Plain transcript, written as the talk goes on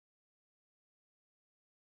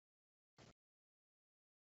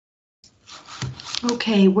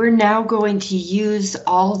Okay, we're now going to use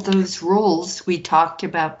all those rules we talked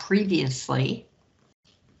about previously.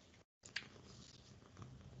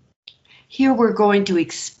 Here we're going to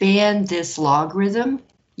expand this logarithm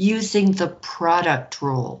using the product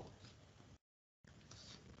rule.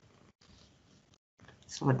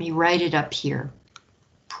 So let me write it up here.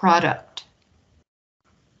 Product.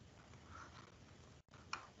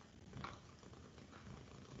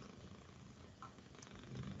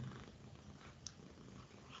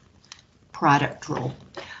 Product rule.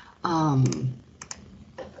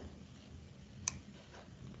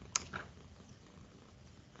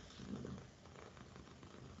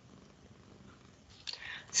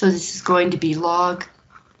 So this is going to be log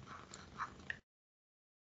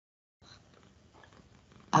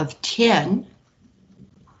of 10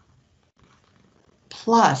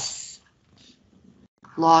 plus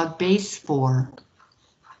log base 4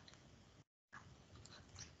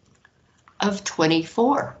 of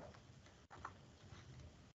 24.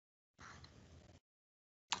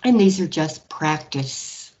 And these are just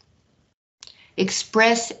practice.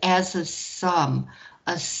 Express as a sum.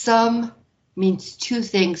 A sum means two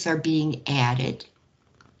things are being added.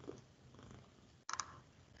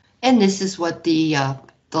 And this is what the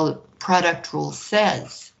product rule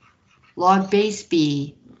says. Log base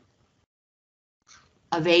b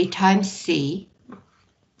of a times c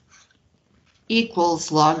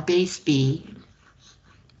equals log base b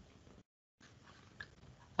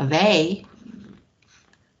of a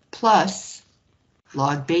plus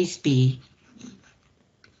log base b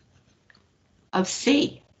of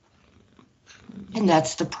c. And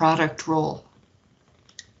that's the product rule.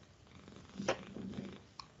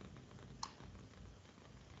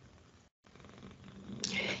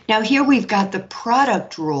 Now here we've got the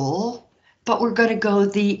product rule, but we're going to go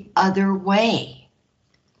the other way.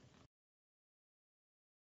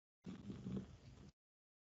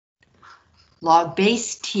 Log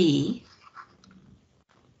base t,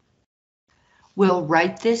 we'll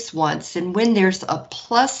write this once, and when there's a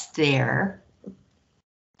plus there,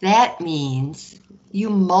 that means you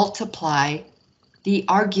multiply the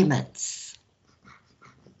arguments.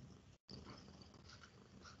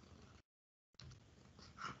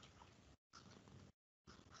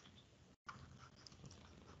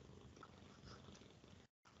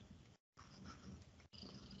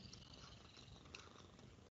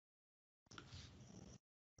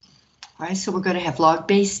 All right, so we're going to have log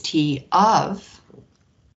base t of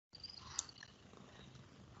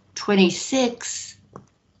 26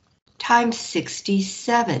 times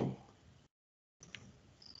 67. It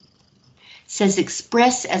says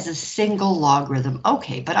express as a single logarithm.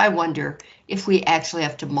 Okay, but I wonder if we actually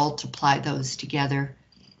have to multiply those together.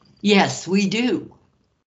 Yes, we do.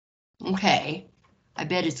 Okay, I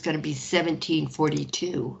bet it's going to be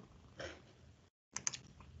 1742.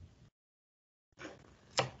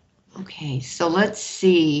 Okay, so let's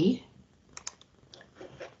see.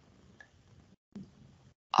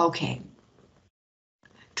 Okay,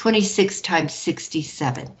 26 times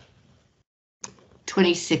 67.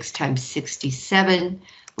 26 times 67,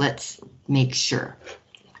 let's make sure.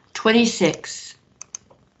 26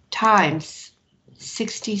 times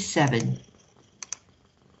 67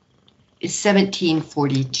 is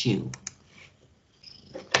 1742.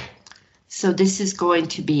 So this is going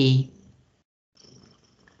to be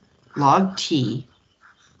log t,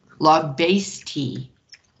 log base t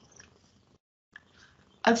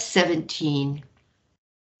of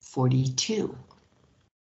 1742.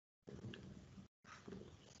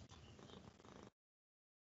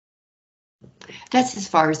 That's as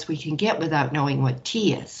far as we can get without knowing what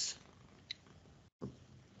t is.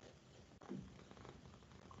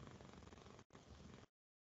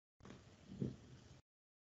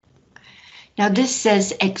 Now this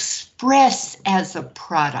says express as a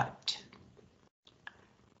product.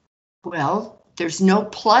 Well, there's no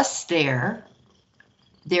plus there.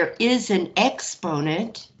 There is an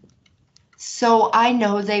exponent, so I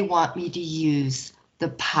know they want me to use the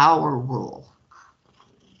power rule.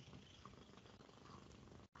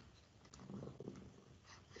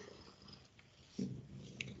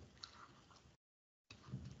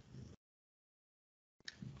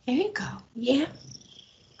 There you go. Yeah.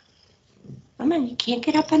 Come on, you can't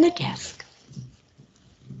get up on the desk.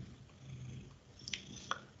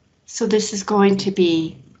 So this is going to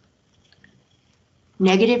be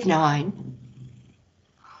 -9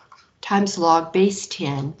 times log base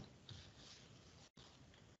 10.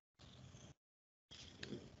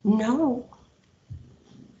 No.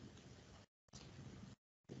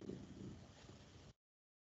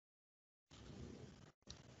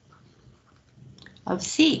 Of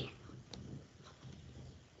c.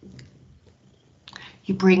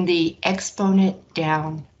 you bring the exponent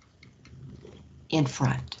down in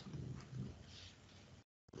front.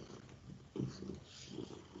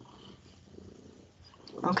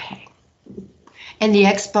 Okay. And the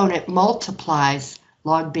exponent multiplies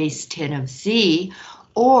log base 10 of z,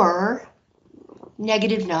 or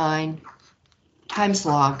 -9 times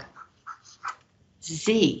log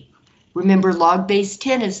z. Remember, log base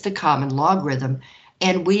 10 is the common logarithm,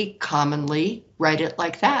 and we commonly write it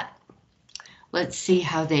like that. Let's see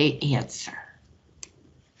how they answer.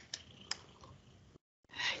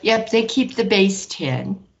 Yep, they keep the base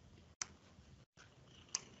 10.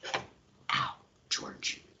 Ow,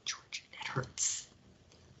 George, that hurts.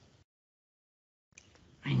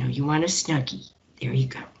 I know you want a Snuggie. There you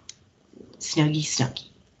go. Snuggie, Snuggie.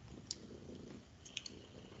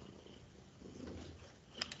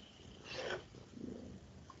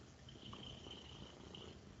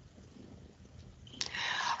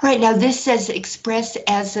 All right, now this says express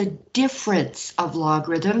as a difference of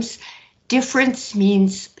logarithms. Difference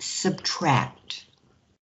means subtract.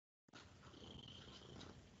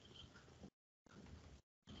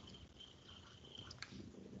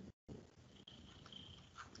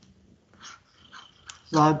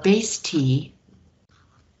 Log base t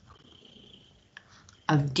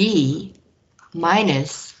of d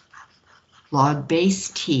minus log base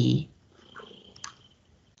t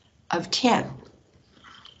of 10.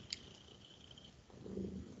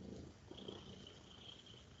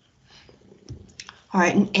 All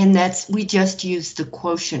right, and that's, we just use the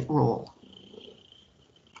quotient rule.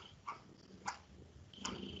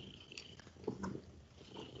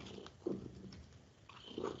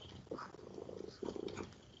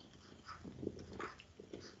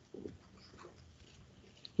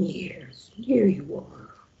 Yes, here you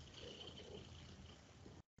are.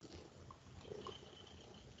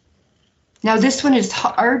 Now this one is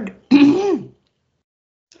hard.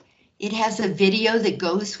 It has a video that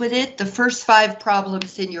goes with it. The first 5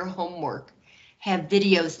 problems in your homework have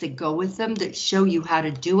videos that go with them that show you how to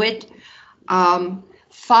do it.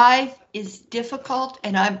 5 is difficult,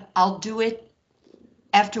 and I'll do it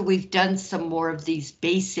after we've done some more of these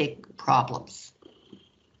basic problems.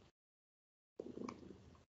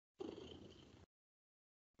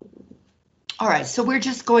 All right, so we're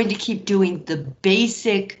just going to keep doing the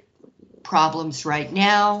basic problems right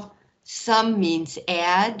now. Sum means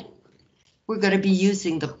add. We're going to be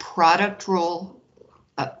using the product rule.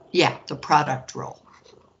 The product rule.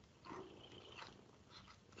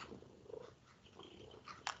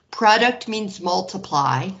 Product means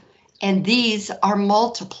multiply, and these are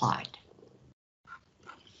multiplied.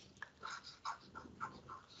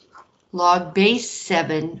 Log base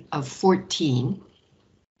 7 of 14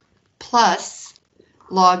 plus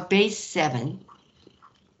log base 7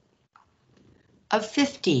 of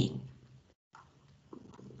 15.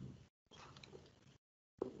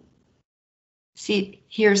 See,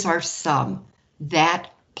 here's our sum,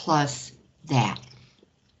 that plus that.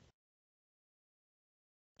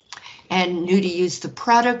 And knew to use the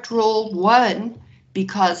product rule, 1,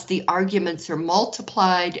 because the arguments are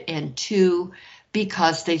multiplied, and 2,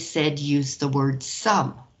 because they said use the word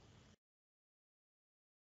sum.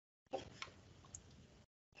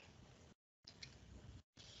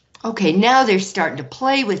 Okay, now they're starting to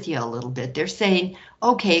play with you a little bit. They're saying,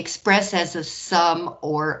 okay, express as a sum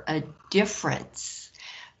or a difference.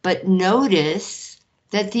 But notice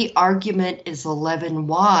that the argument is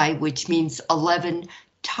 11y, which means 11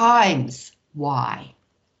 times y.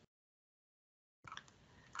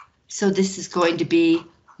 So this is going to be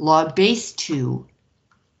log base 2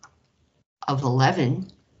 of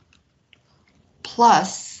 11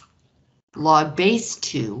 plus log base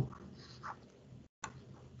 2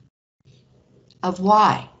 of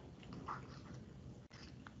y.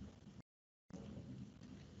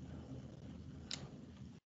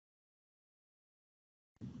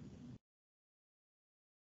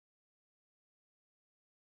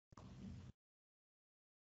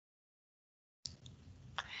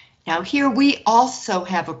 Now here we also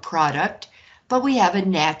have a product, but we have a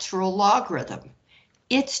natural logarithm.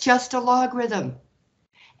 It's just a logarithm,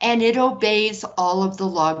 and it obeys all of the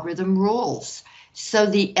logarithm rules. So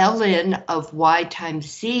the ln of y times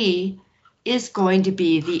z is going to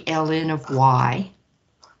be the ln of y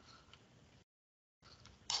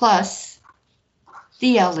plus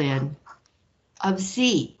the ln of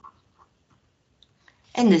z.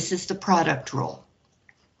 And this is the product rule.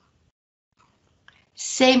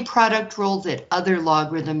 Same product rule that other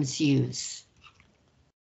logarithms use.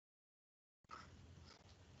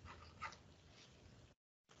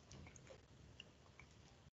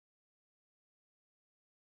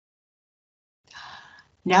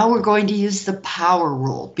 Now we're going to use the power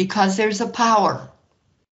rule because there's a power.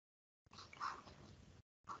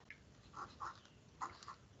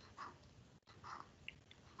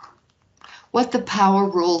 What the power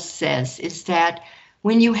rule says is that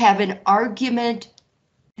when you have an argument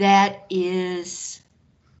that is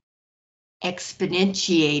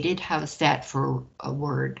exponentiated, how's that for a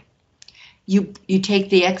word? You take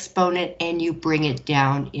the exponent and you bring it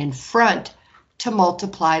down in front to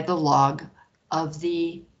multiply the log of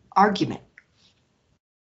the argument.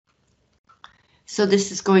 So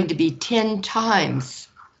this is going to be 10 times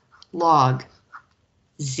log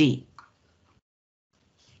z.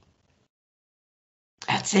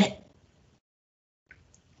 That's it.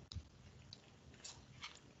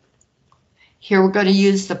 Here we're going to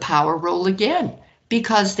use the power rule again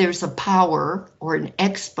because there's a power or an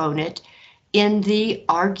exponent in the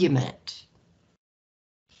argument.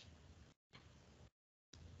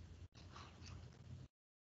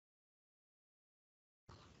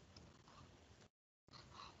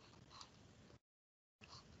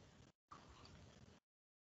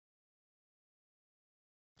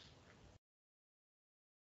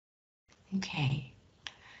 Okay,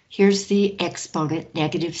 here's the exponent,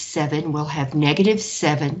 -7. We'll have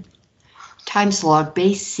 -7 times log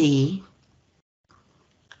base c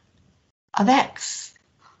of x.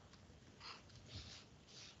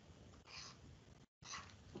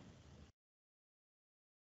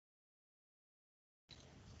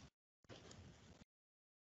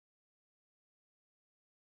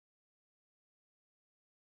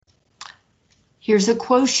 Here's a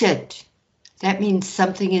quotient. That means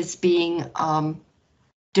something is being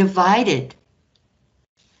divided.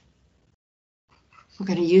 We're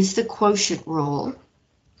going to use the quotient rule.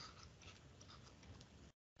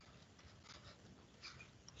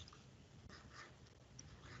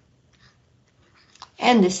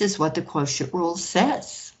 And this is what the quotient rule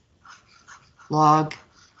says. Log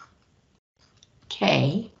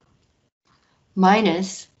k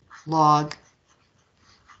minus log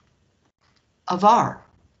of r.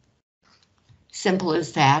 Simple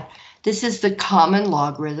as that. This is the common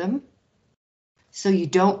logarithm. So you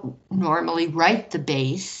don't normally write the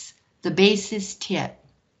base. The base is 10,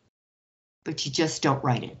 but you just don't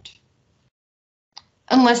write it.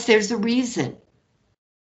 Unless there's a reason.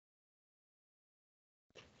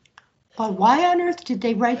 Well, why on earth did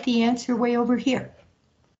they write the answer way over here?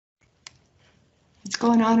 What's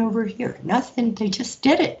going on over here? Nothing, they just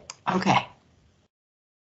did it. Okay.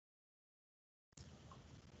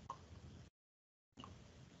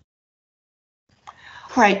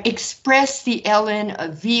 All right, express the ln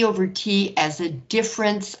of v over t as a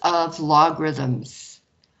difference of logarithms.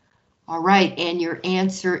 All right, and your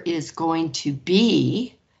answer is going to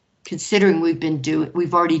be, considering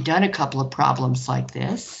we've already done a couple of problems like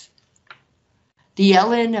this, the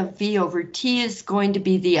ln of v over t is going to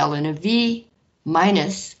be the ln of v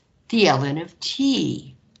minus the ln of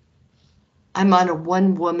t. I'm on a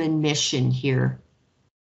one-woman mission here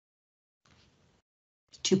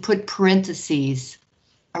to put parentheses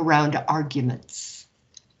around arguments.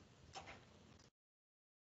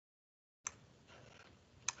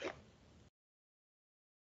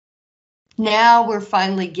 Now we're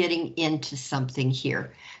finally getting into something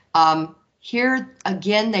here. Here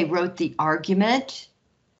again, they wrote the argument,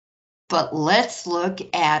 but let's look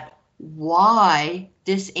at why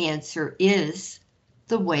this answer is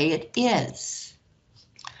the way it is.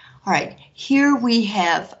 All right, here we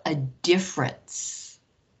have a difference.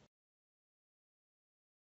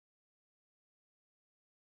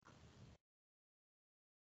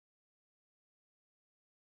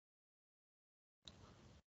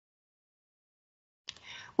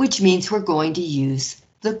 Which means we're going to use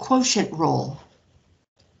the quotient rule.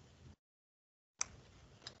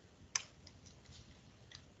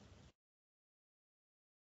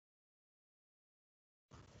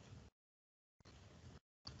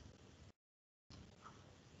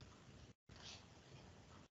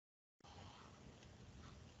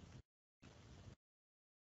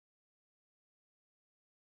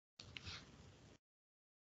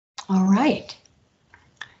 All right,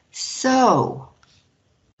 so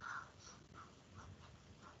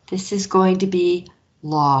this is going to be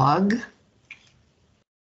log,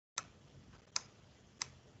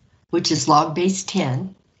 which is log base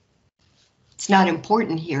 10. It's not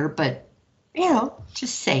important here, but, you know,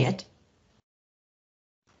 just say it.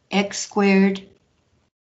 X squared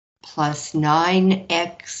plus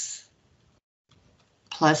 9x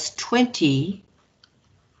plus 20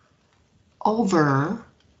 over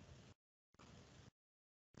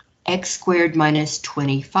x squared minus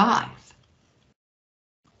 25.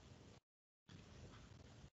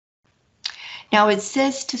 Now it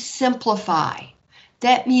says to simplify.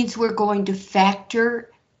 That means we're going to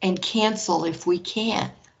factor and cancel if we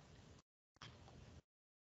can.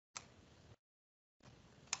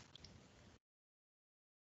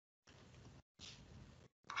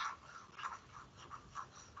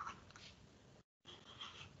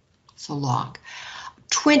 So log.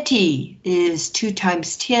 20 is 2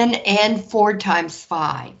 times 10 and 4 times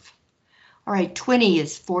 5. All right, 20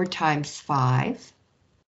 is 4 times 5.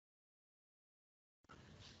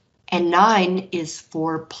 And 9 is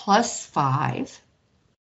 4 plus 5.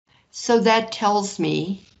 So that tells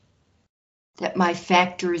me that my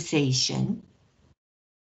factorization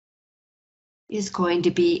is going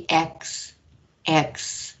to be x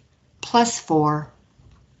plus 4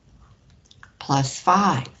 plus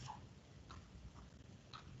 5.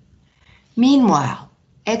 Meanwhile,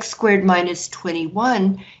 x squared minus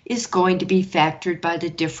 21 is going to be factored by the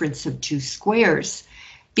difference of two squares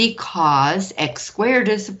because x squared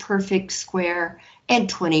is a perfect square and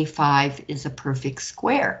 25 is a perfect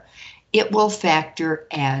square. It will factor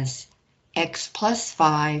as x plus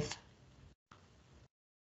 5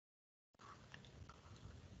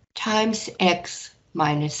 times x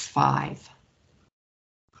minus 5.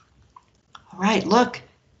 All right, look,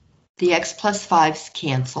 the x plus 5's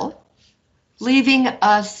cancel, leaving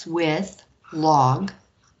us with log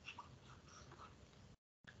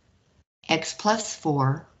x plus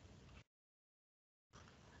 4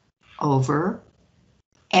 over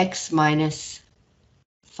x minus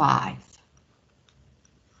 5.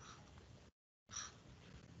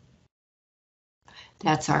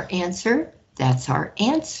 That's our answer. That's our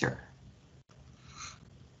answer.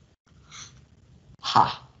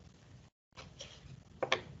 Ha.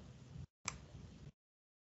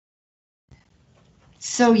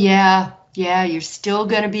 So yeah, you're still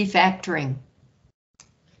going to be factoring.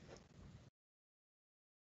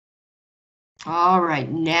 All right,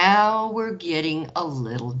 now we're getting a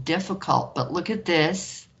little difficult, but look at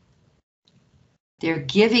this. They're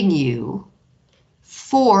giving you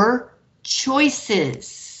 4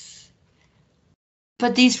 choices.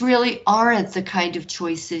 But these really aren't the kind of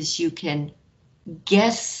choices you can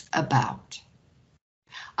guess about.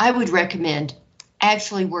 I would recommend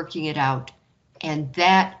actually working it out, and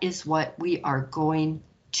that is what we are going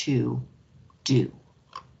to do.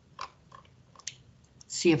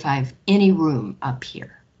 See if I have any room up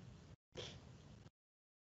here.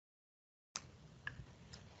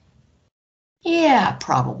 Yeah,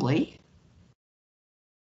 probably.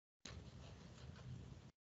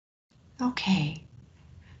 Okay,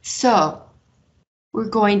 so we're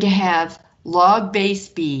going to have log base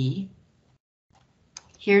b.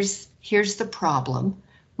 Here's the problem.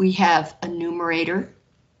 We have a numerator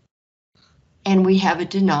and we have a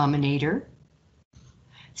denominator.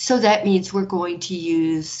 So that means we're going to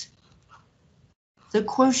use the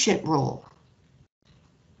quotient rule.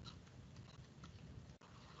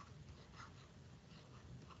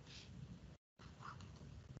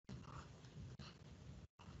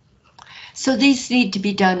 So these need to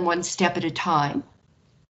be done one step at a time.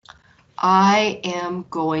 I am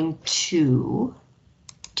going to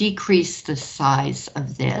decrease the size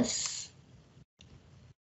of this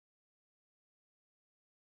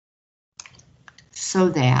so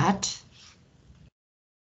that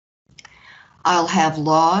I'll have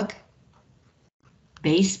log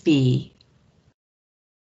base b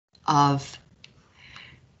of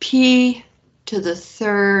p to the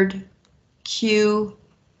third q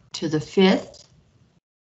to the fifth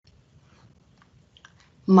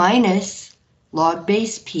minus log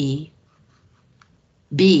base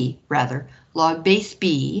log base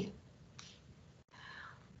b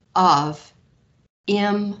of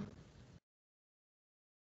m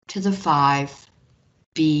to the 5,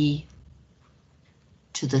 b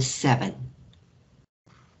to the 7.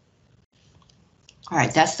 All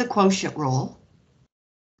right, that's the quotient rule.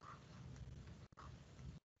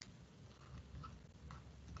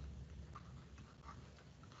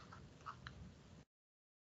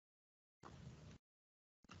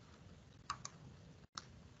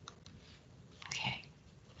 Okay.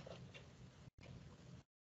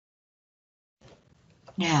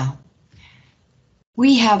 Now,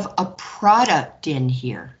 we have a product in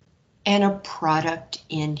here and a product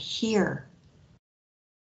in here.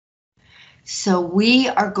 So we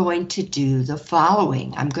are going to do the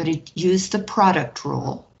following. I'm going to use the product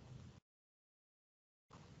rule.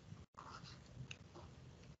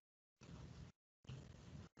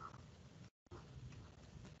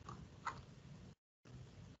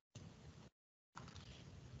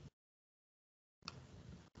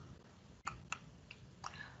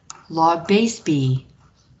 Log base b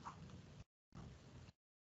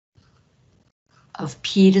of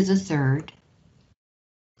p to the third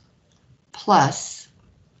plus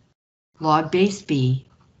log base b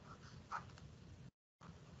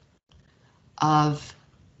of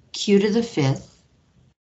q to the fifth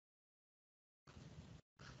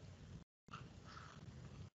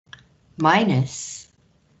minus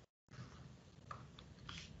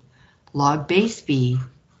log base b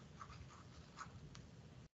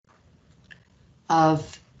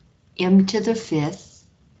of m to the fifth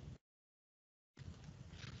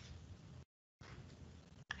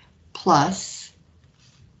plus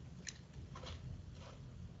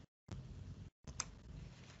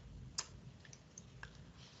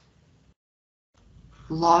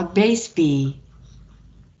log base b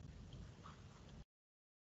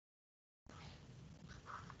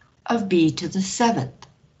of b to the seventh.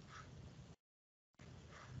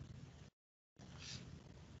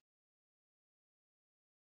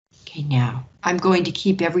 Okay, now I'm going to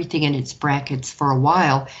keep everything in its brackets for a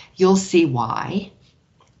while. You'll see why.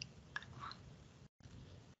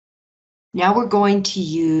 Now we're going to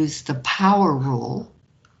use the power rule.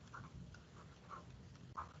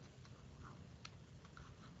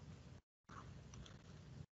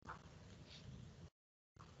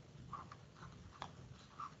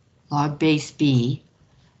 Log base b.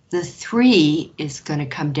 The 3 is going to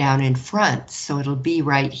come down in front, so it'll be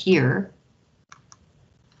right here.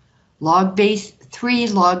 Log base 3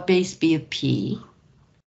 log base b of p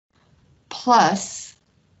plus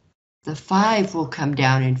the 5 will come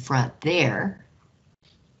down in front there.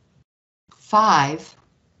 5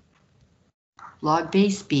 log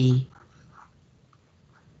base b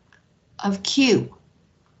of q.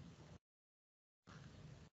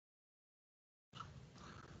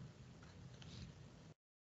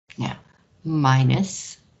 Now,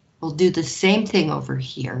 minus, we'll do the same thing over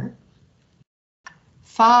here.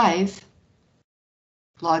 5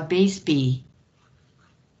 log base b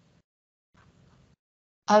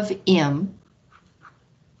of m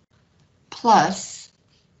plus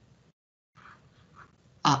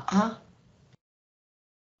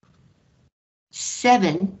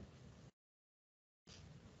 7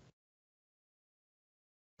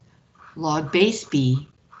 log base b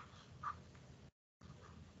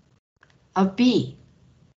of b.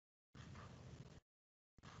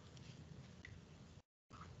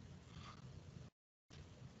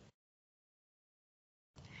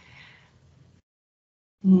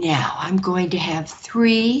 Now I'm going to have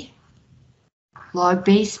 3 log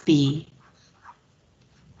base b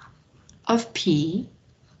of p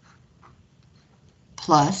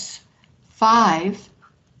plus 5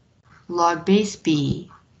 log base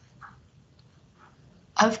b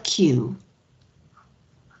of q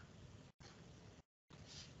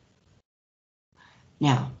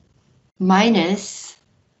now minus,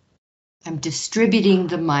 I'm distributing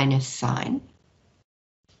the minus sign,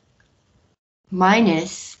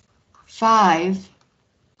 minus 5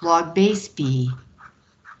 log base b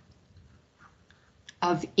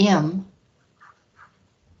of m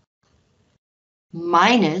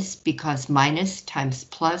minus, because minus times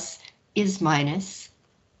plus is minus,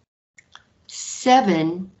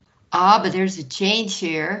 7, but there's a change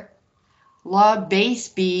here, log base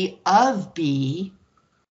b of b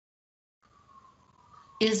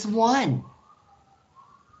is 1.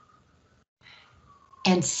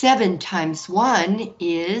 And 7 times 1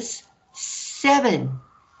 is 7.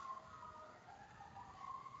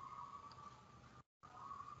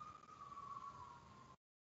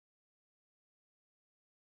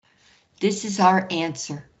 This is our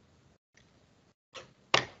answer.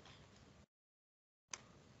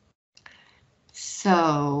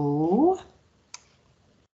 So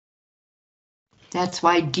that's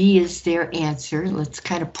why D is their answer. Let's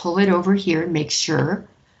kind of pull it over here and make sure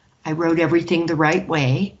I wrote everything the right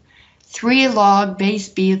way. 3 log base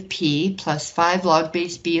b of p plus 5 log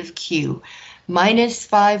base b of q minus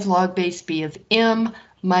 5 log base b of m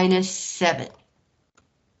minus 7.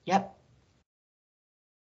 Yep.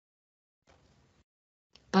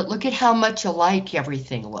 But look at how much alike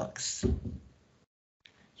everything looks.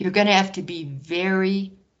 You're going to have to be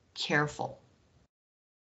very careful.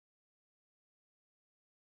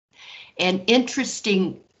 An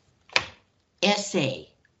interesting essay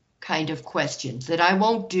kind of questions that I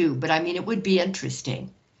won't do, but I mean it would be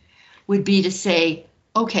interesting, would be to say,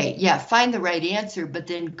 okay, yeah, find the right answer, but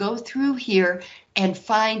then go through here and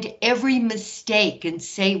find every mistake and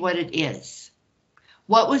say what it is.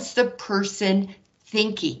 What was the person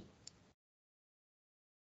thinking?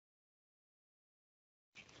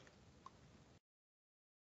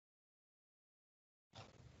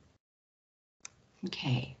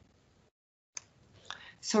 Okay.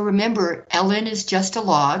 So remember, ln is just a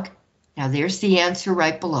log. Now there's the answer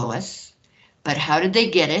right below us, but how did they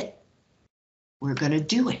get it? We're going to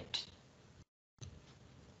do it.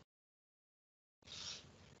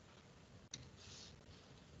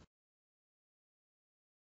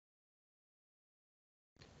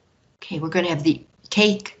 Okay, we're going to have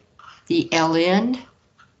take the ln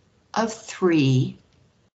of 3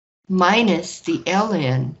 minus the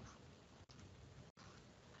ln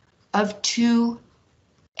of 2x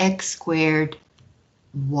squared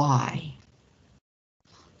y.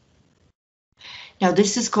 Now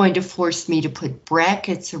this is going to force me to put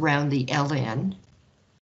brackets around the ln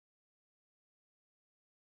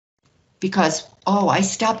because, oh, I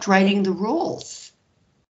stopped writing the rules.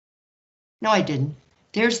 No, I didn't.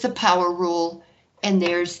 There's the power rule and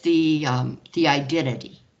there's the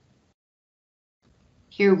identity.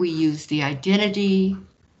 Here we use the identity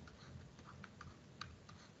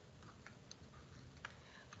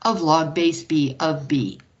of log base b of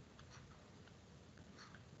b.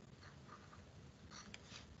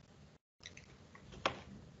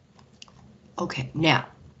 Okay, now,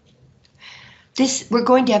 we're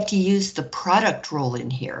going to have to use the product rule in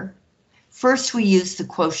here. First we use the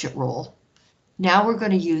quotient rule. Now we're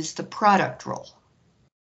going to use the product rule.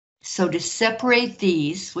 So to separate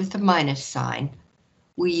these with the minus sign,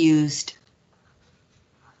 we used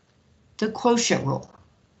the quotient rule.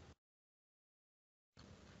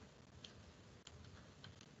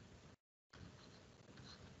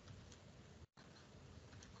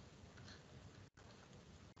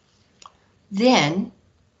 Then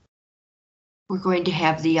we're going to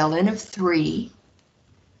have the ln of 3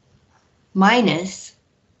 minus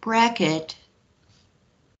bracket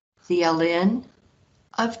the ln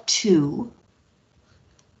of 2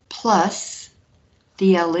 plus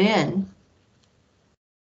the ln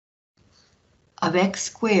of x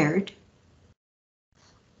squared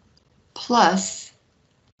plus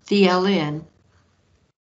the ln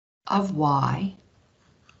of y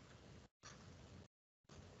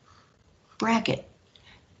bracket.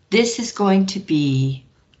 This is going to be,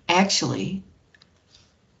 actually,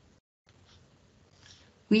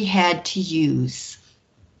 we had to use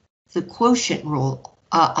the quotient rule,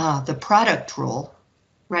 the product rule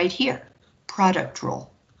right here, product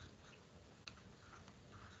rule.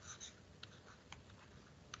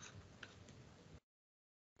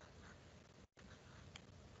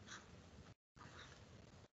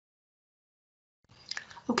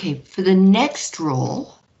 Okay, for the next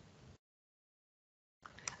rule,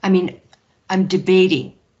 I'm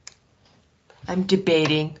debating.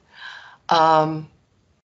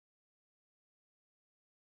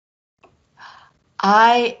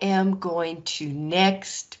 I am going to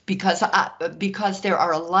next, because there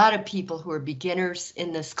are a lot of people who are beginners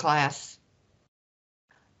in this class.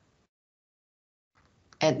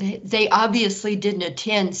 And they obviously didn't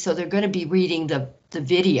attend, so they're going to be reading the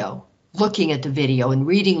video, looking at the video and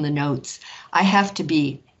reading the notes. I have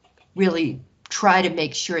to really try to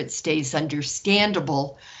make sure it stays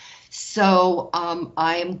understandable. So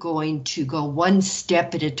I am going to go one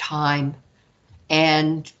step at a time,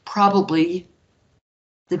 and probably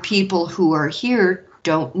the people who are here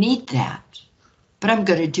don't need that, but I'm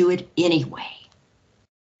going to do it anyway.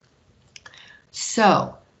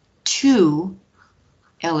 So 2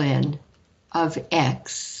 ln of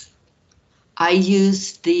x, I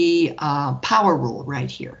used the power rule right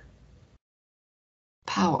here.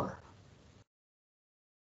 Power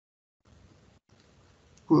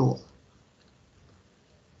rule.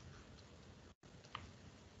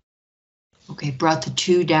 Okay, brought the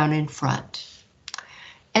 2 down in front.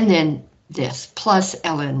 And then this, plus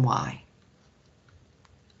ln y.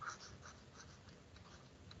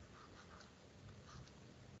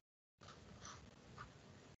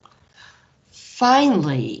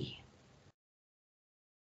 Finally,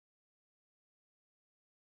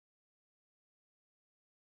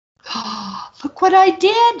 look what I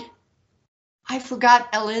did. I forgot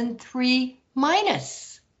ln 3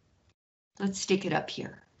 minus. Let's stick it up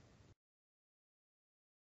here.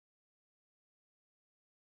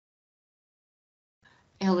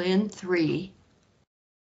 ln 3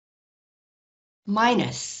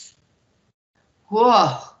 minus.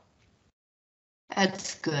 Whoa,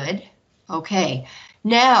 that's good. Okay,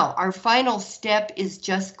 now our final step is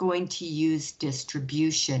just going to use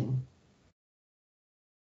distribution.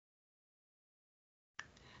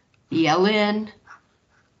 The ln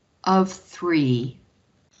of 3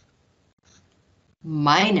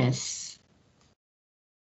 minus.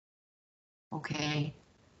 Okay,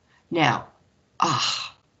 now,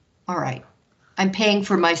 all right, I'm paying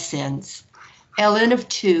for my sins. ln of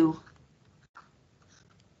 2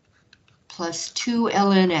 plus 2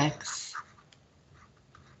 ln x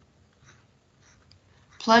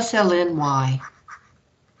plus ln y.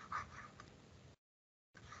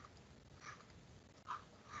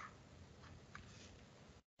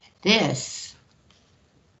 This,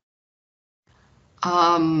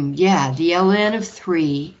 yeah, the ln of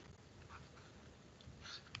 3.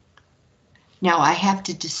 Now I have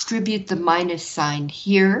to distribute the minus sign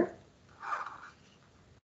here,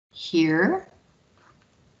 here,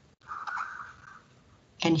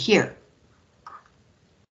 and here.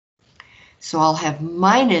 So I'll have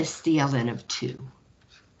minus the ln of 2.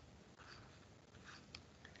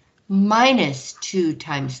 Minus 2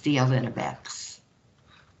 times the ln of x.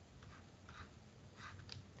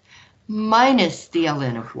 Minus the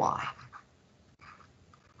ln of y.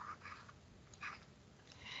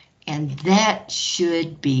 And that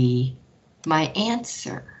should be my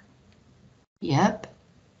answer. Yep.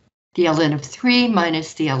 The ln of 3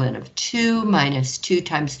 minus the ln of 2 minus 2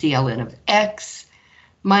 times the ln of x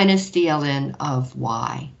minus the ln of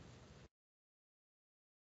y.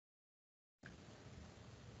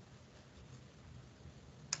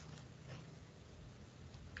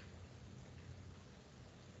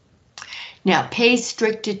 Now pay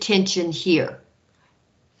strict attention here.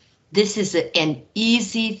 This is an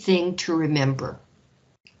easy thing to remember.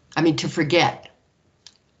 To forget.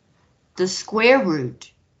 The square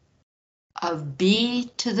root of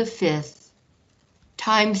b to the 5th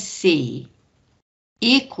times c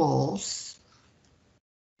equals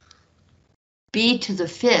b to the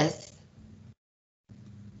 5th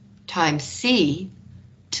times c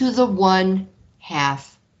to the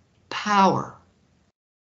 1/2 power.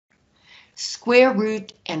 Square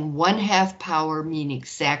root and 1/2 power mean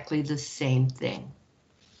exactly the same thing.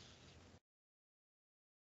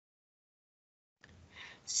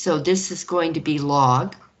 So this is going to be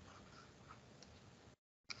log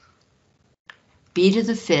b to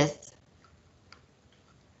the 5th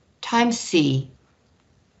times c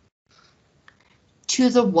to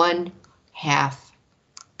the 1/2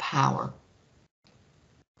 power.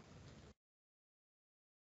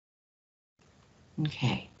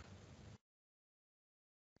 Okay.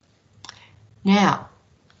 Now,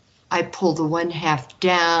 I pull the 1/2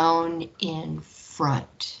 down in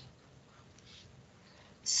front.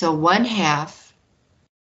 So 1/2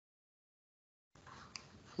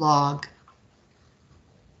 log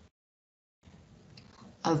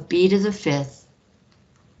of b to the 5th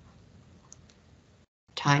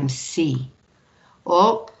times c.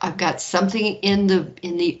 Oh, I've got something in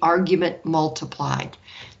the argument multiplied.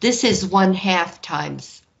 This is 1/2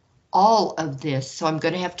 times all of this, so I'm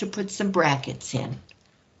going to have to put some brackets in.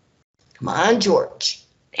 Come on, George.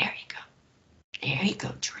 There you go. There you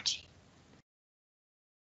go, Georgie.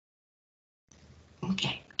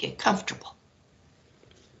 Okay, get comfortable.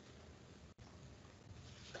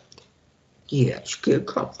 Yes, get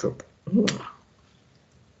comfortable.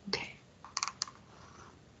 Okay.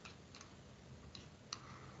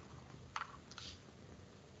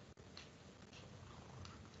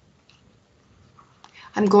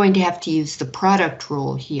 I'm going to have to use the product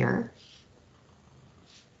rule here.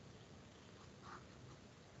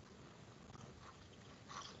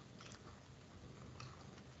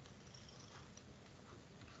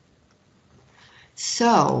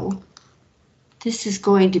 So this is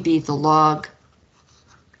going to be the log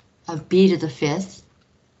of b to the 5th,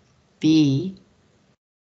 b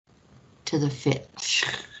to the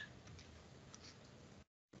 5th,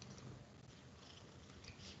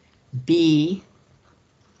 b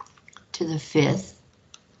to the 5th,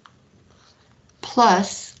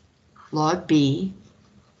 plus log b,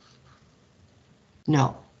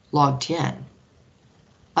 no, log 10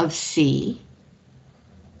 of c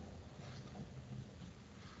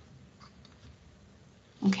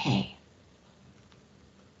Okay.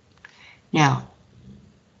 Now,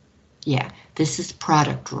 yeah, this is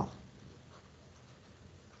product rule.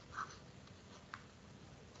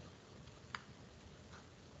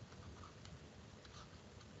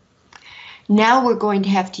 Now we're going to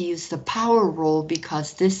have to use the power rule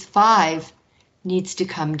because this 5 needs to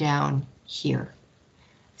come down here.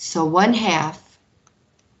 So 1/2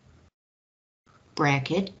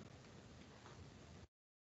 bracket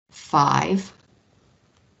 5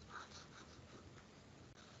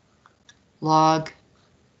 log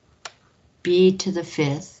b to the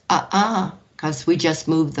 5th, because we just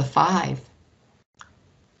moved the 5,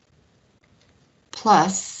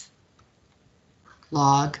 plus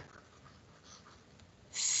log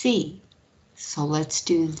c. So let's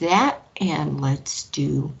do that and let's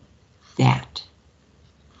do that.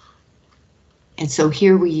 And so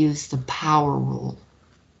here we use the power rule.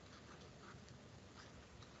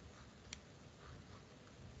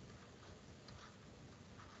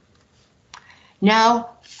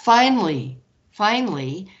 Now, finally,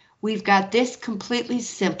 we've got this completely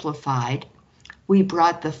simplified. We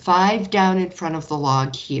brought the 5 down in front of the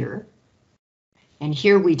log here. And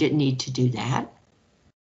here we didn't need to do that.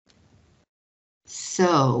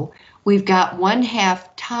 So we've got 1/2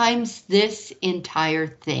 times this entire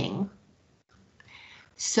thing.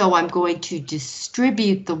 So I'm going to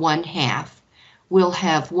distribute the 1/2. We'll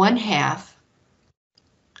have 1/2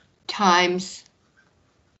 times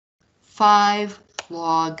 5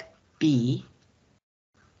 log B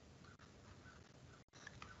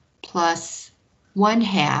plus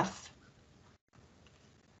 1/2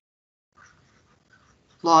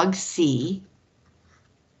 log C.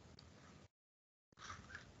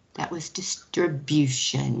 That was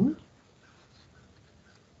distribution.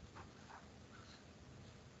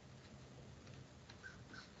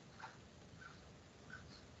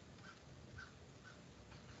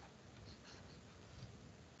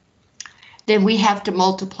 Then we have to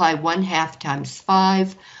multiply 1/2 times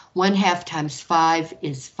 5. 1/2 times 5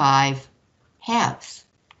 is 5 halves.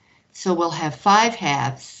 So we'll have 5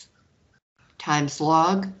 halves times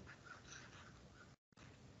log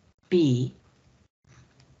B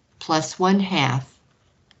plus 1/2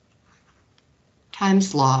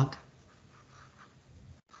 times log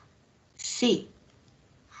C.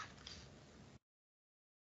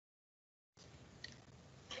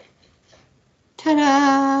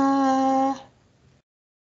 Ta-da!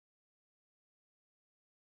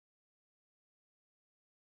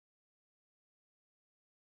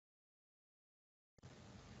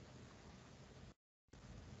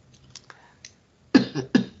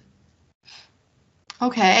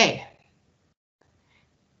 Okay.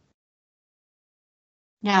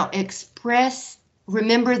 Now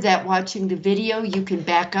remember that watching the video, you can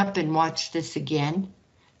back up and watch this again.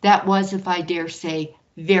 That was, if I dare say,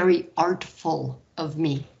 very artful of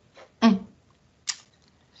me.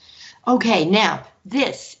 Okay, now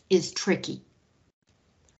this is tricky.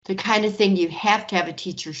 The kind of thing you have to have a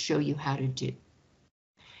teacher show you how to do.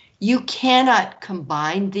 You cannot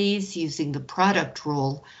combine these using the product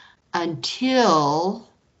rule until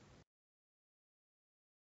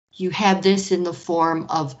you have this in the form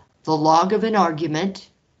of the log of an argument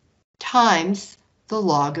times the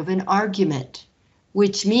log of an argument,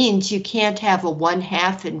 which means you can't have a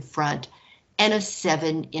 1/2 in front and a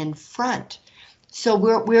 7 in front. So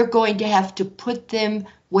we're going to have to put them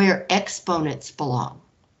where exponents belong.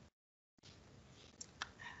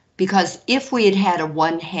 Because if we had had a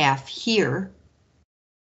 1/2 here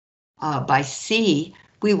by C,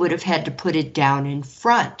 we would have had to put it down in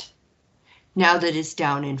front. Now that it's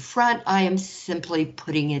down in front, I am simply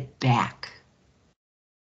putting it back.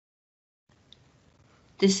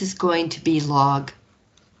 This is going to be log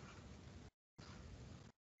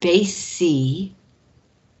base C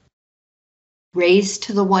raised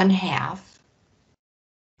to the 1/2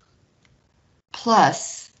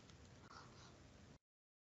 plus,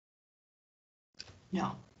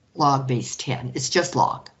 no, log base 10, it's just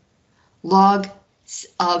log. Log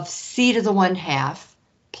of C to the 1/2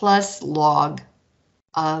 plus log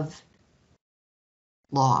of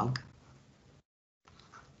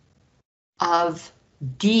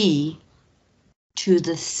D to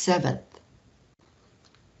the 7th.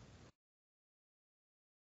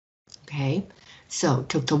 Okay, so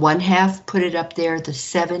took the 1/2, put it up there, the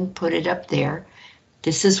 7, put it up there.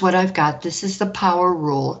 This is what I've got. This is the power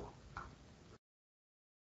rule.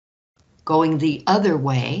 Going the other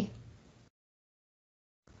way.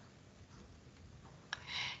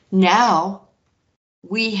 Now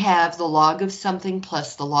we have the log of something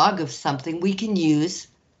plus the log of something. We can use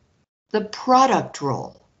the product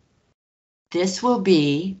rule. This will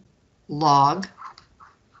be log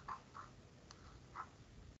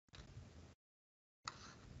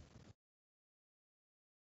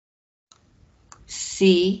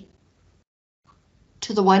C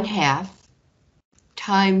to the 1/2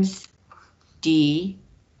 times D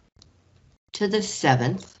to the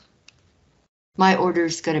 7th. My order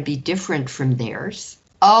is going to be different from theirs.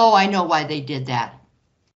 Oh, I know why they did that.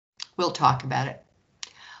 We'll talk about it.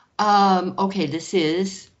 Okay, this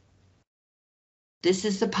is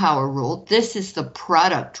the power rule. This is the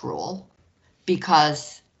product rule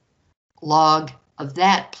because log of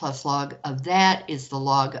that plus log of that is the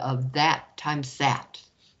log of that times that.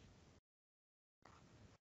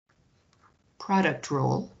 Product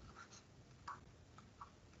rule.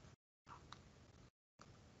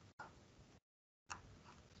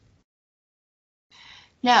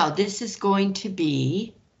 Now this is going to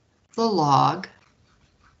be the log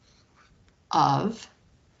of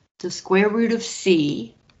the square root of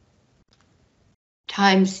C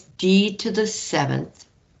times D to the 7th.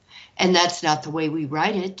 And that's not the way we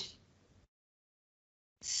write it.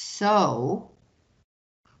 So,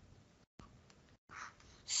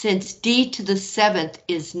 since d to the 7th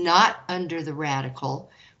is not under the radical,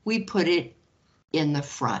 we put it in the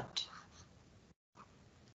front.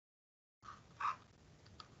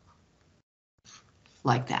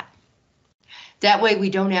 Like that. That way we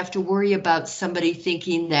don't have to worry about somebody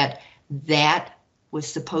thinking that that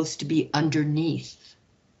was supposed to be underneath,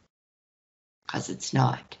 because it's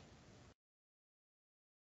not.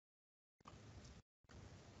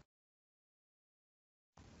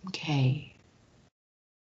 Okay.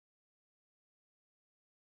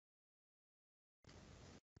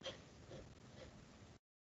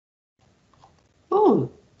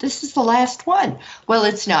 Oh, this is the last one. Well,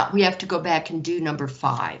 it's not. We have to go back and do number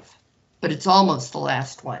 5, but it's almost the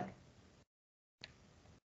last one.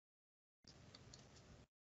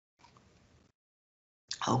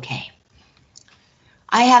 Okay.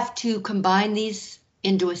 I have to combine these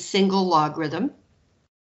into a single logarithm.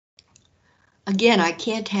 Again, I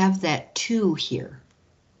can't have that 2 here.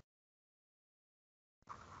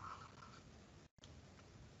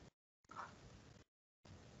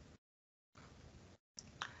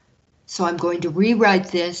 So I'm going to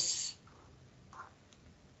rewrite this.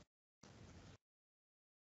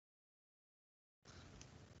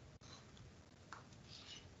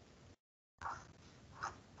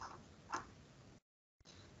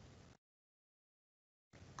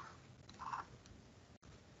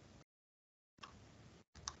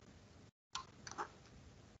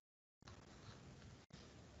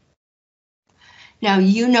 Now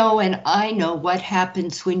you know and I know what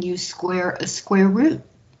happens when you square a square root.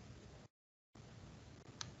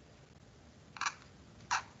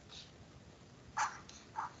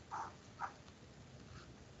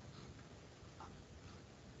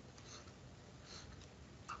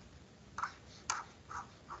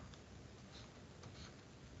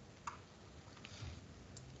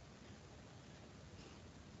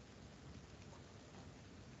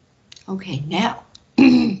 Okay, now.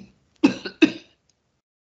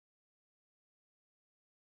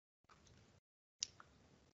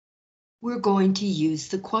 We're going to use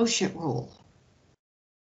the quotient rule.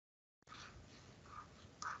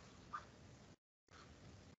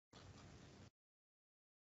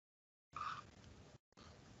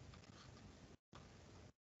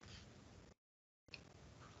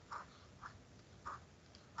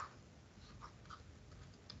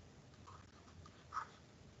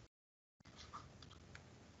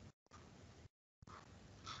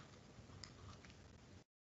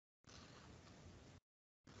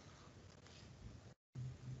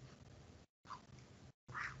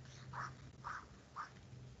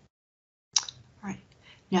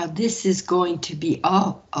 Now this is going to be,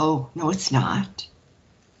 oh, no, it's not.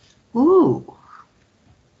 Ooh.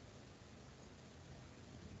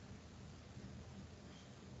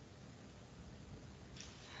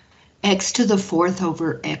 X to the 4th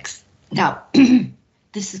over X. Now,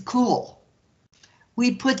 this is cool.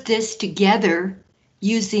 We put this together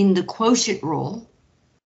using the quotient rule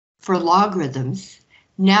for logarithms.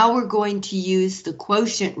 Now we're going to use the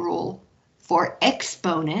quotient rule for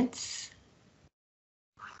exponents.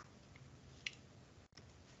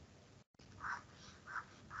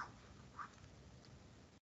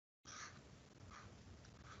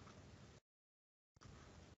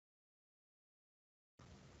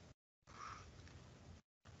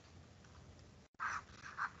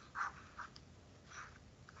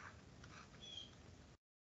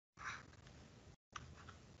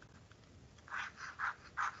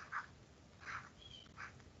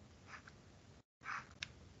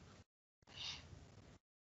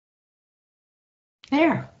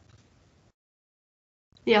 There.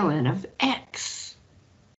 The ln of X.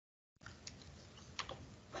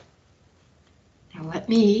 Now let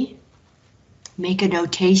me make a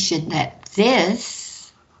notation that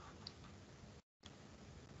this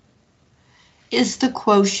is the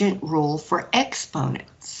quotient rule for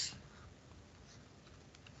exponents.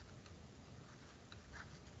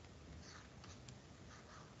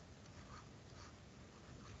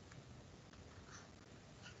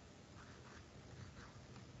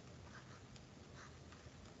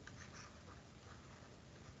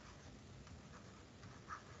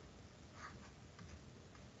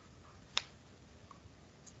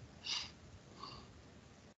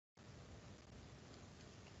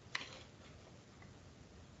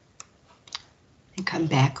 And come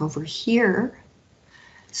back over here.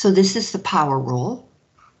 So this is the power rule.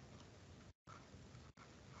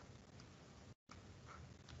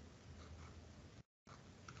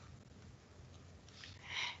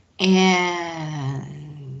 And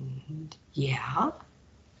yeah,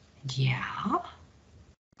 Yeah. All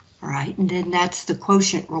right, and then that's the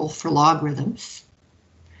quotient rule for logarithms.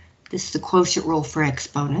 This is the quotient rule for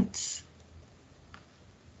exponents.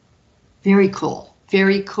 Very cool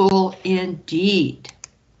indeed.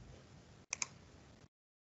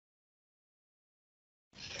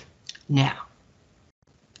 Now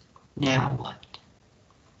what?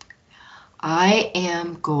 I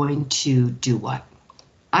am going to do what?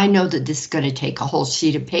 I know that this is going to take a whole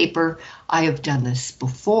sheet of paper. I have done this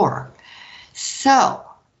before. So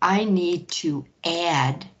I need to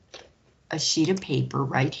add a sheet of paper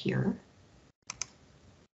right here.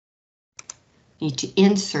 Need to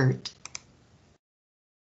insert.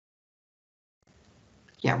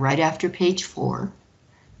 Yeah, right after page 4.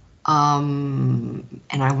 And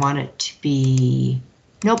I want it to be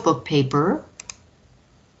notebook paper.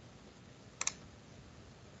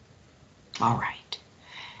 All right.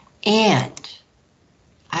 And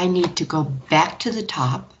I need to go back to the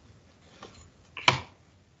top.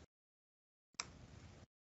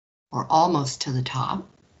 Or almost to the top.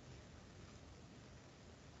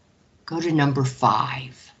 Go to number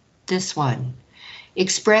 5. This one.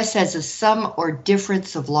 Express as a sum or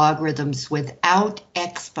difference of logarithms without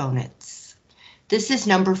exponents. This is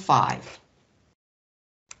number 5.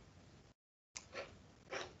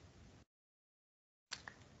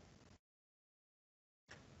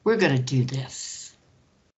 We're going to do this.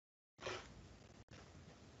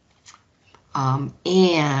 And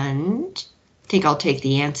I think I'll take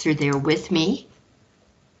the answer there with me.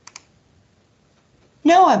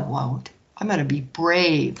 No, I won't. I'm going to be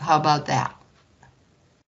brave. How about that?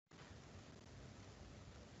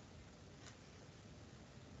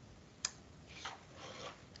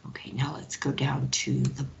 Okay, now let's go down to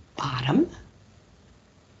the bottom.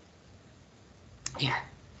 There.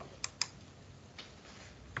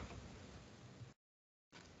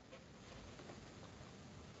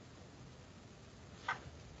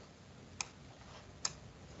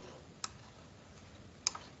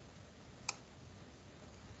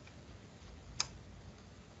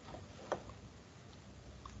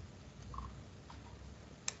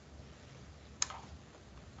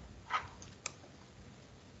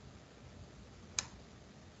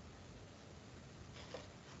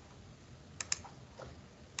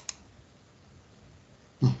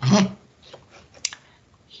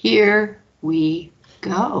 Here we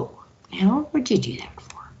go. Now, what'd you do that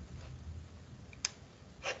for?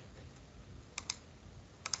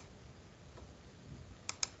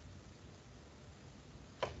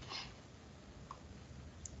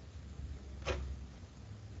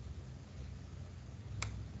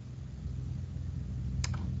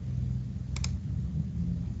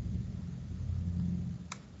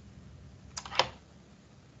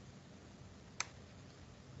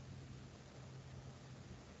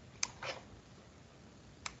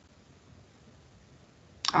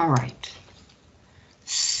 All right,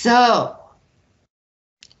 so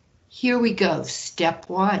here we go, step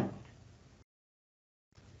 1.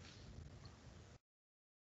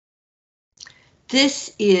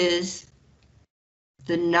 This is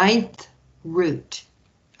the 9th root,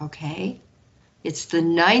 okay? It's the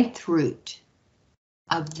 9th root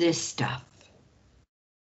of this stuff.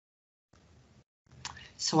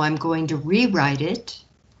 So I'm going to rewrite it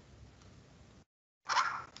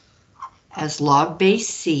as log base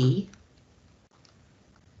C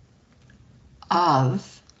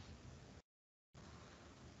of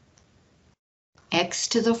x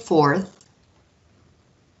to the 4th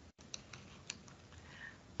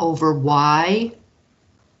over y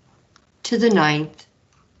to the 9th,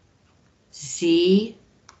 z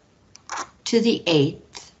to the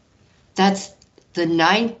 8th. That's the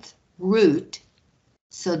 9th root,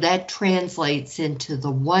 so that translates into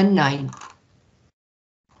the 1/9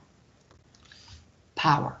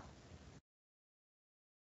 power.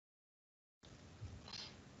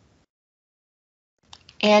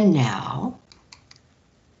 And now,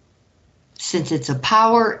 since it's a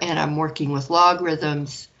power and I'm working with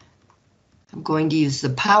logarithms, I'm going to use the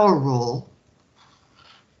power rule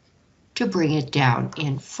to bring it down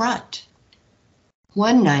in front.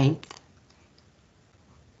 1/9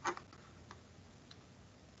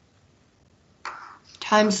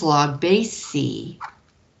 times log base C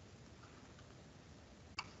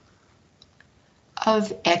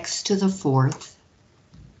of x to the 4th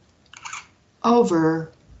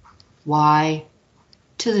over y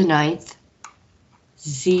to the 9th,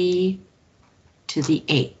 z to the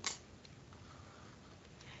 8th.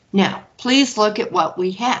 Now, please look at what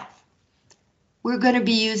we have. We're going to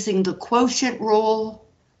be using the quotient rule.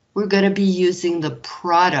 We're going to be using the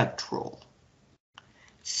product rule.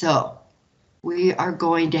 So, we are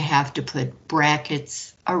going to have to put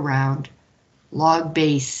brackets around log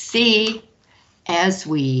base C as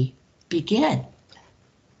we begin.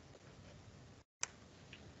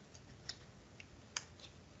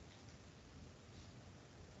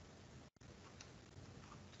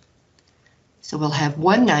 So we'll have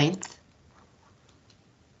 1/9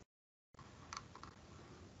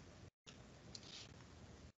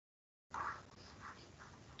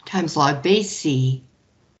 times log base C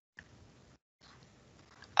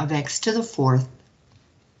of x to the 4th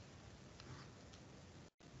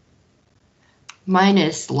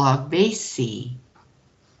minus log base C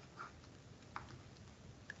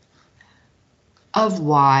of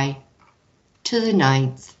y to the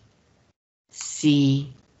 9th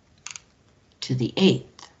C to the 8th.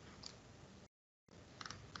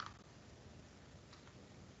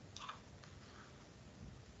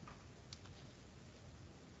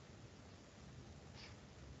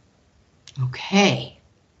 Okay.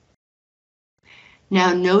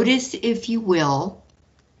 Now notice, if you will,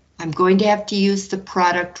 I'm going to have to use the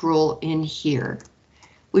product rule in here,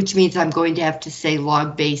 which means I'm going to have to say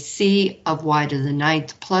log base C of y to the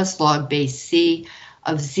 9th plus log base C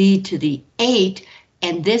of z to the 8,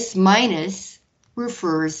 and this minus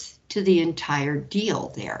refers to the entire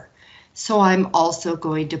deal there. So I'm also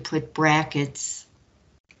going to put brackets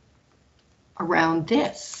around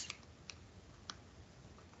this.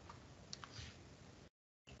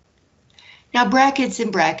 Now brackets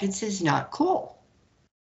in brackets is not cool.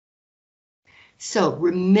 So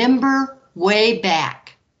remember way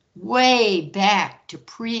back to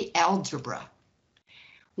pre-algebra,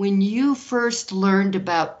 when you first learned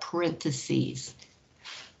about parentheses,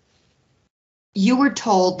 you were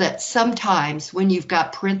told that sometimes when you've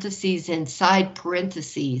got parentheses inside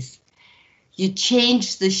parentheses, you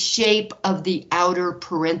change the shape of the outer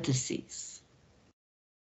parentheses.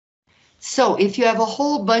 So if you have a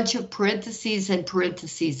whole bunch of parentheses and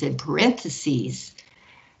parentheses and parentheses,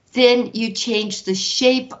 then you change the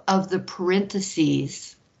shape of the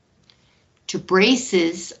parentheses to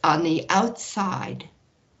braces on the outside,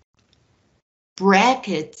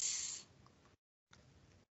 brackets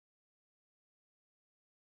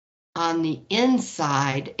on the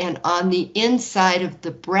inside, and on the inside of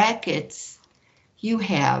the brackets, you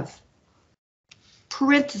have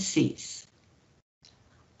parentheses.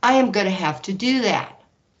 I am going to have to do that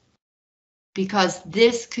because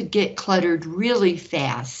this could get cluttered really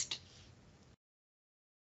fast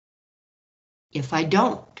if I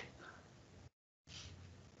don't.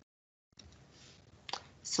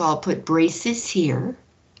 So I'll put braces here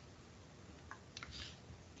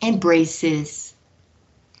and braces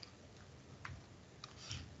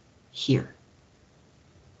here.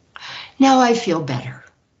 Now I feel better.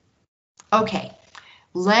 Okay,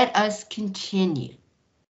 let us continue.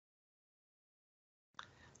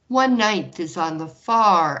 1/9 is on the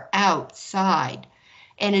far outside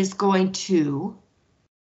and is going to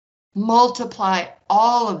multiply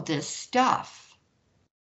all of this stuff.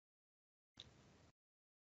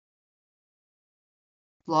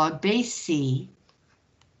 Log base C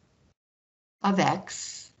of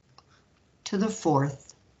x to the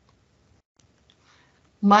 4th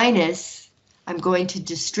minus, I'm going to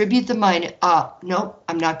distribute the minus, no,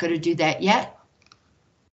 I'm not going to do that yet.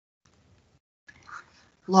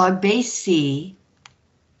 Log base C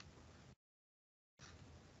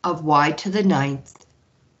of y to the 9th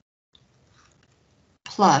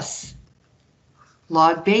plus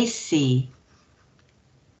log base C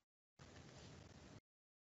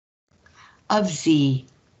of z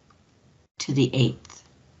to the 8th.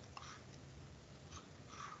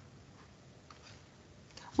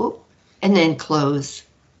 Whoop, and then close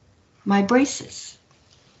my braces.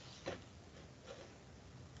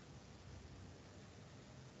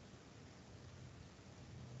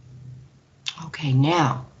 Okay,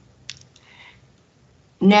 now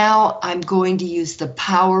I'm going to use the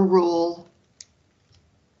power rule.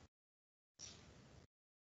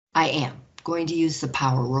 I am going to use the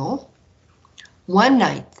power rule.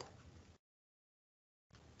 1/9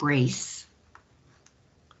 brace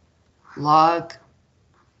log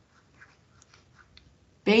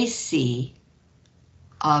base C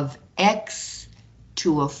of x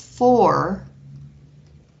to a 4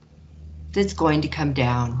 that's going to come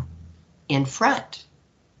down in front.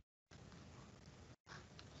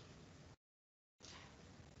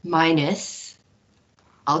 Minus,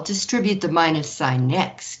 I'll distribute the minus sign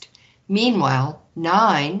next. Meanwhile,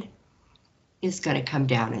 9 is going to come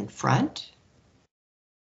down in front.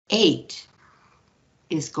 8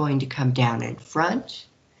 is going to come down in front.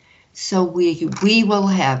 So we will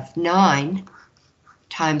have 9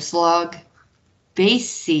 times log base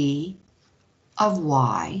C of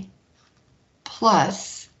y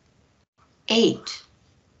plus 8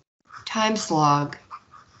 times log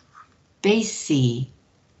base c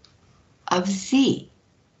of z.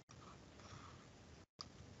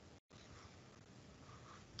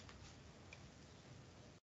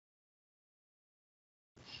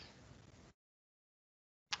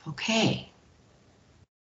 Okay.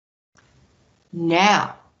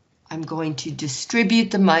 Now I'm going to distribute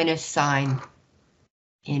the minus sign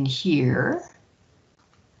in here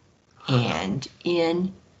and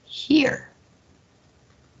in here.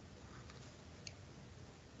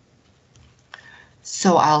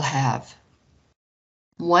 So I'll have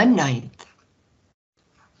 1/9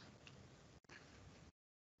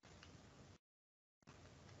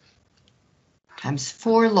 times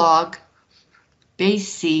 4 log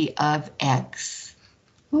base c of x.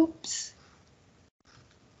 Oops.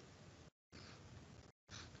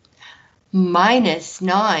 Minus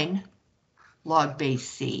 9 log base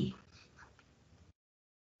c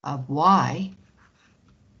of y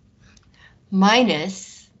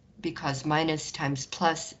minus, because minus times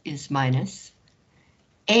plus is minus,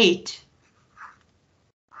 8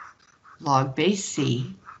 log base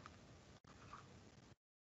c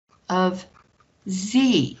of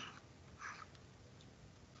z.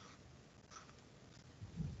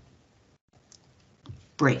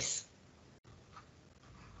 Brace.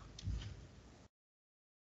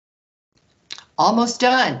 Almost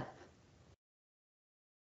done.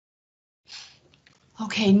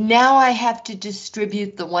 Okay, now I have to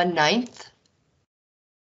distribute the 1/9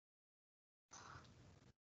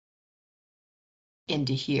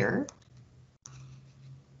 into here.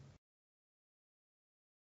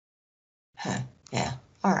 Yeah,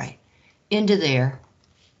 all right. Into there.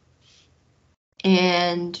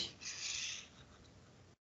 And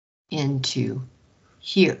into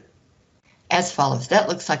here. As follows. That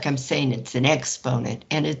looks like I'm saying it's an exponent,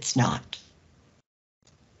 and it's not.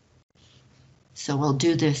 So we'll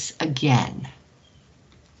do this again.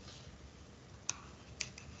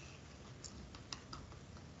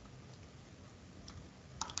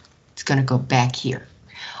 It's going to go back here.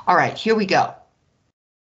 All right, here we go.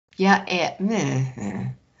 Yeah,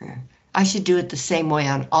 I should do it the same way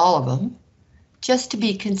on all of them, just to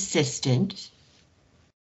be consistent.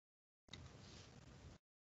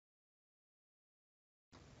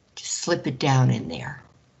 Just slip it down in there.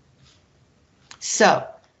 So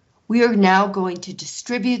we are now going to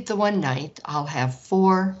distribute the 1/9. I'll have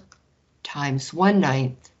 4 times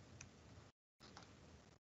 1/9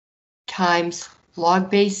 times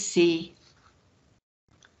log base c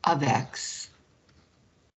of x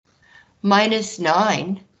minus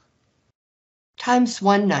 9 times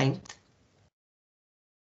 1/9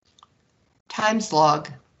 times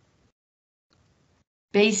log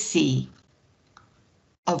base c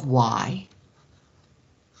of y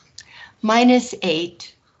minus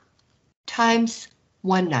 8 times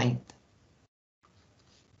 1/9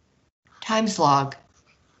 times log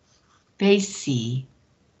base c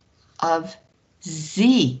of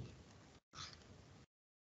z.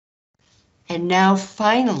 And now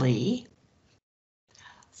finally,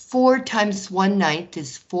 4 times 1/9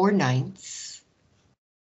 is 4/9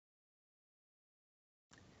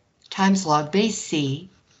 times log base c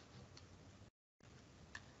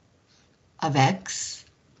of x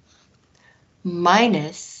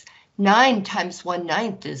minus 9 times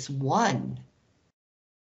 1/9 is 1.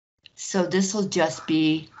 So this will just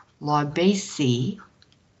be log base c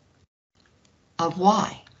of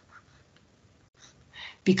y.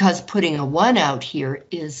 Because putting a 1 out here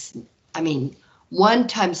is, 1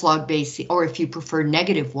 times log base c, or if you prefer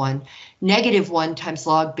 -1, -1 times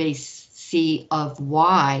log base c of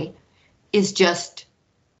y is just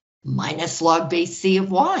minus log base c of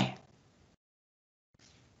y.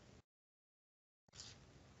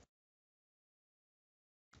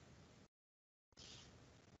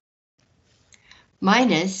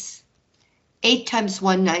 Minus 8 times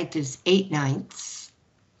 1/9 is 8/9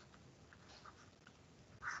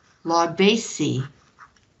 log base c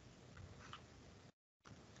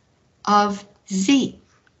of z.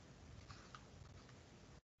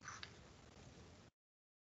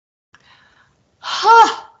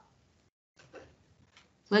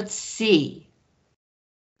 Let's see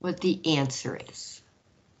what the answer is.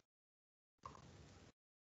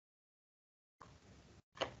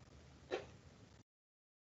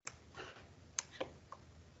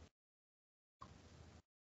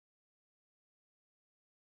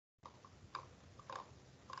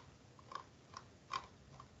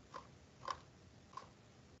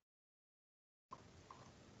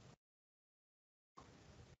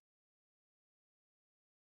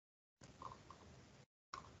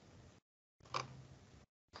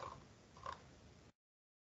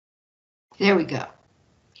 There we go.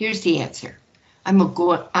 Here's the answer. I'm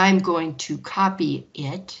going to copy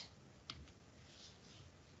it.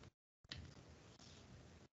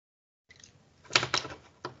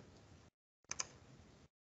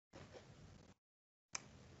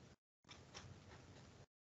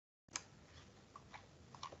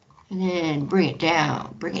 And then bring it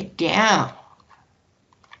down, bring it down.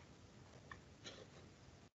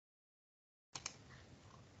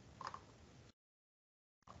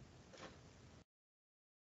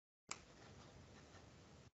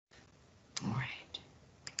 All right.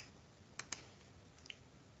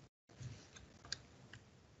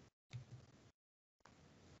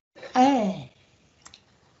 Hey.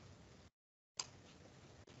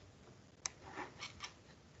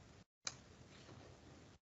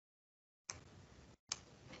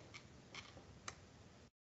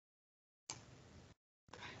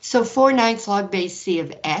 So 4/9 log base c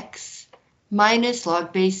of x minus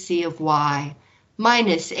log base c of y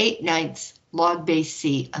minus 8/9 log base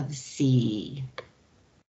c of z.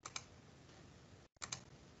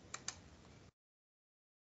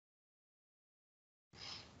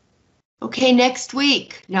 Okay, next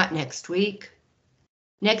week, not next week.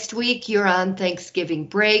 Next week, you're on Thanksgiving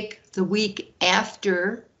break. The week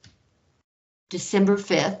after, December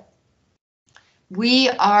 5th, we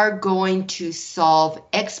are going to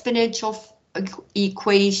solve exponential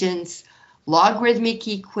equations, logarithmic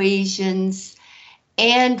equations,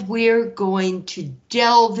 and we're going to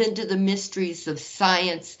delve into the mysteries of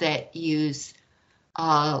science that use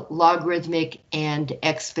logarithmic and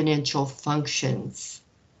exponential functions.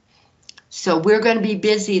 So we're going to be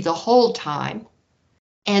busy the whole time.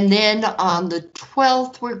 And then on the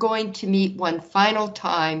 12th, we're going to meet one final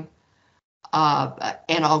time,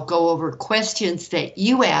 and I'll go over questions that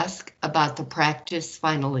you ask about the practice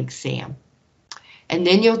final exam. And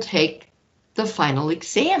then you'll take the final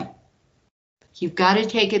exam. You've got to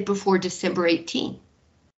take it before December 18th.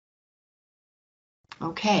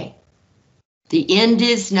 Okay. The end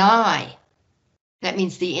is nigh. That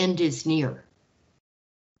means the end is near.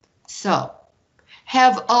 So,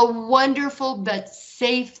 have a wonderful but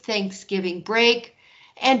safe Thanksgiving break,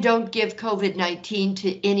 and don't give COVID-19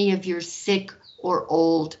 to any of your sick or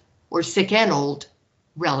old, or sick and old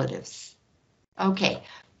relatives. Okay,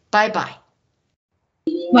 bye-bye.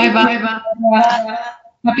 Bye-bye.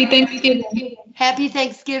 Happy Thanksgiving. Happy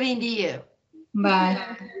Thanksgiving to you.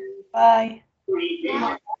 Bye. Bye.